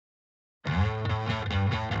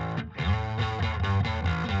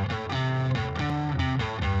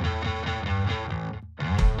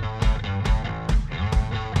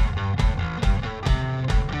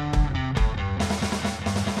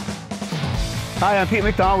Hi, I'm Pete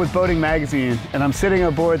McDonald with Boating Magazine, and I'm sitting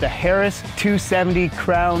aboard the Harris 270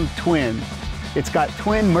 Crowne Twin. It's got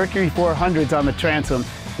twin Mercury 400s on the transom,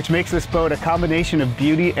 which makes this boat a combination of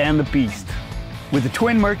beauty and the beast. With the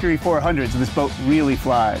twin Mercury 400s, this boat really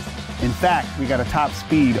flies. In fact, we got a top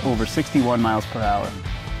speed over 61 miles per hour.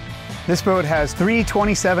 This boat has three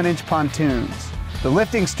 27-inch pontoons. The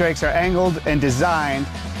lifting strakes are angled and designed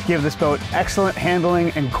to give this boat excellent handling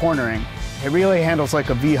and cornering. It really handles like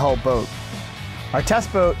a V-hull boat. Our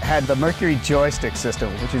test boat had the Mercury joystick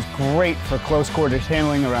system, which is great for close quarters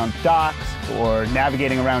handling around docks or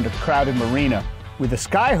navigating around a crowded marina. With the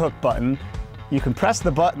skyhook button, you can press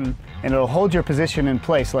the button and it'll hold your position in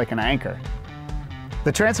place like an anchor.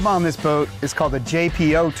 The transom on this boat is called the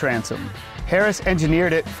JPO transom. Harris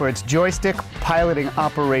engineered it for its joystick piloting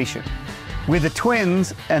operation. With the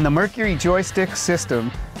twins and the Mercury joystick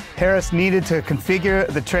system, Harris needed to configure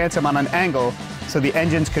the transom on an angle so the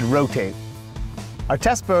engines could rotate. Our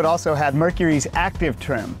test boat also had Mercury's active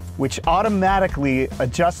trim, which automatically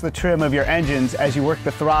adjusts the trim of your engines as you work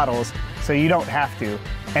the throttles so you don't have to,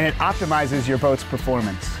 and it optimizes your boat's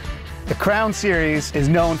performance. The Crowne series is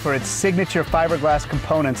known for its signature fiberglass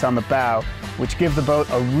components on the bow, which give the boat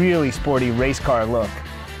a really sporty race car look.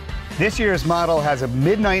 This year's model has a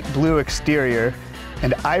midnight blue exterior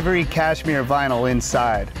and ivory cashmere vinyl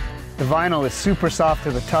inside. The vinyl is super soft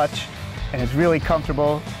to the touch, and it's really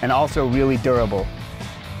comfortable and also really durable.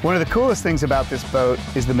 One of the coolest things about this boat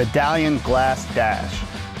is the medallion glass dash.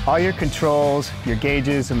 All your controls, your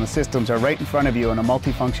gauges, and the systems are right in front of you on a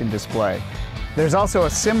multifunction display. There's also a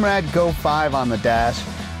Simrad Go 5 on the dash,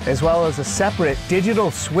 as well as a separate digital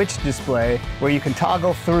switch display where you can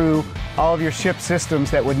toggle through all of your ship systems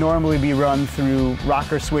that would normally be run through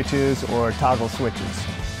rocker switches or toggle switches.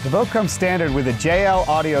 The boat comes standard with a JL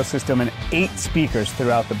audio system and 8 speakers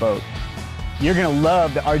throughout the boat. You're going to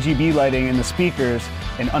love the RGB lighting in the speakers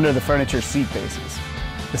and under the furniture seat bases.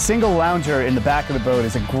 The single lounger in the back of the boat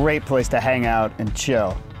is a great place to hang out and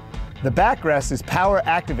chill. The backrest is power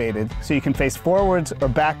activated, so you can face forwards or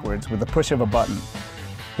backwards with the push of a button.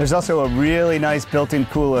 There's also a really nice built-in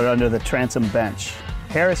cooler under the transom bench.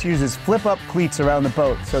 Harris uses flip-up cleats around the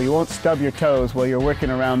boat so you won't stub your toes while you're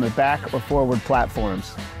working around the back or forward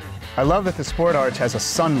platforms. I love that the Sport Arch has a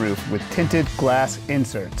sunroof with tinted glass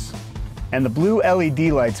inserts. And the blue LED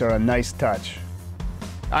lights are a nice touch.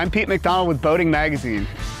 I'm Pete McDonald with Boating Magazine.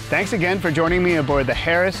 Thanks again for joining me aboard the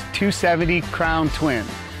Harris 270 Crowne Twin.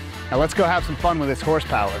 Now let's go have some fun with this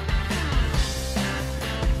horsepower.